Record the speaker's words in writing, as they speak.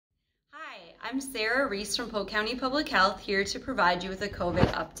I'm Sarah Reese from Polk County Public Health, here to provide you with a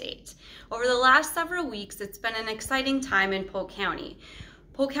COVID update. Over the last several weeks, it's been an exciting time in Polk County.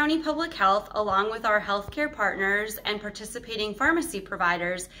 Polk County Public Health, along with our healthcare partners and participating pharmacy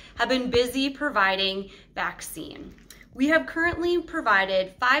providers, have been busy providing vaccine. We have currently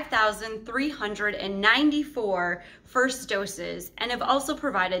provided 5,394 first doses and have also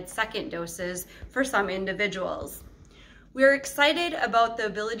provided second doses for some individuals. We're excited about the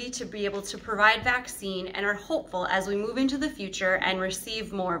ability to be able to provide vaccine and are hopeful as we move into the future and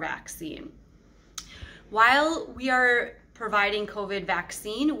receive more vaccine. While we are providing COVID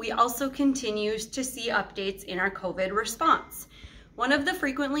vaccine, we also continue to see updates in our COVID response. One of the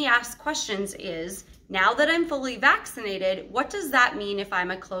frequently asked questions is, now that I'm fully vaccinated, what does that mean if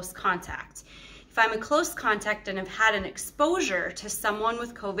I'm a close contact? If I'm a close contact and have had an exposure to someone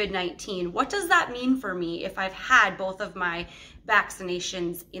with COVID-19, what does that mean for me if I've had both of my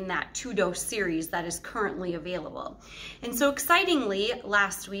vaccinations in that 2-dose series that is currently available? And so excitingly,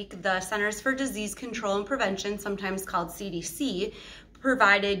 last week, the Centers for Disease Control and Prevention, sometimes called CDC,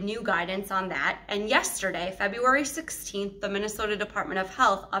 provided new guidance on that. And yesterday, February 16th, the Minnesota Department of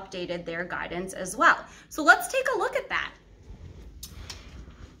Health updated their guidance as well. So let's take a look at that.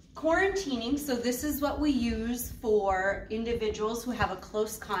 Quarantining, so this is what we use for individuals who have a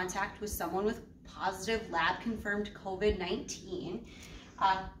close contact with someone with positive lab-confirmed COVID-19.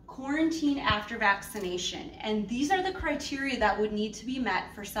 Quarantine after vaccination, and these are the criteria that would need to be met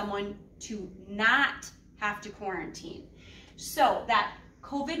for someone to not have to quarantine. So that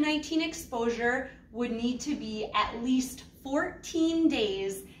COVID-19 exposure would need to be at least 14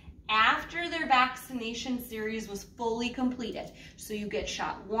 days after their vaccination series was fully completed. So you get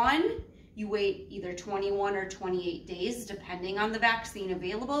shot 1, you wait either 21 or 28 days, depending on the vaccine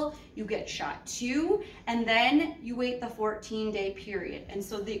available. You get shot 2, and then you wait the 14-day period. And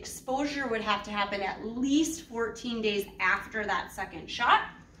so the exposure would have to happen at least 14 days after that second shot.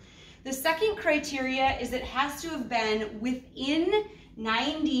 The second criteria is it has to have been within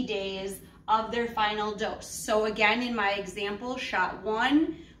 90 days of their final dose. So again, in my example, shot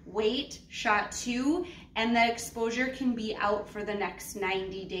 1, wait, shot 2, and the exposure can be out for the next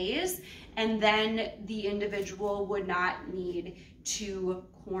 90 days, and then the individual would not need to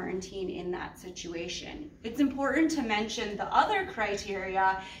quarantine in that situation. It's important to mention the other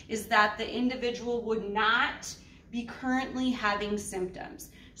criteria is that the individual would not be currently having symptoms.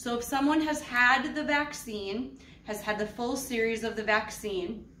 So if someone has had the vaccine, has had the full series of the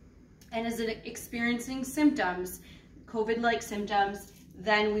vaccine, and is experiencing symptoms, COVID-like symptoms,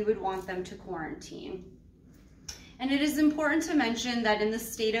 then we would want them to quarantine. And it is important to mention that in the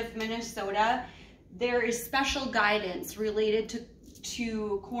state of Minnesota, there is special guidance related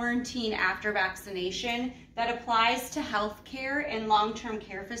to quarantine after vaccination that applies to healthcare and long-term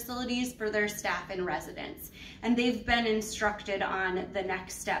care facilities for their staff and residents. And they've been instructed on the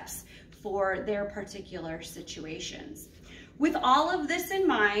next steps for their particular situations. With all of this in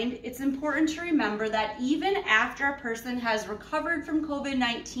mind, it's important to remember that even after a person has recovered from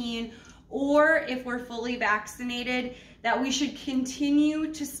COVID-19, or if we're fully vaccinated, that we should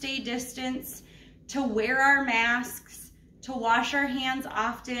continue to stay distanced, to wear our masks, to wash our hands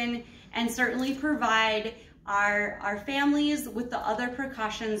often, and certainly provide our families with the other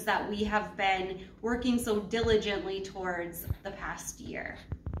precautions that we have been working so diligently towards the past year.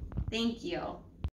 Thank you.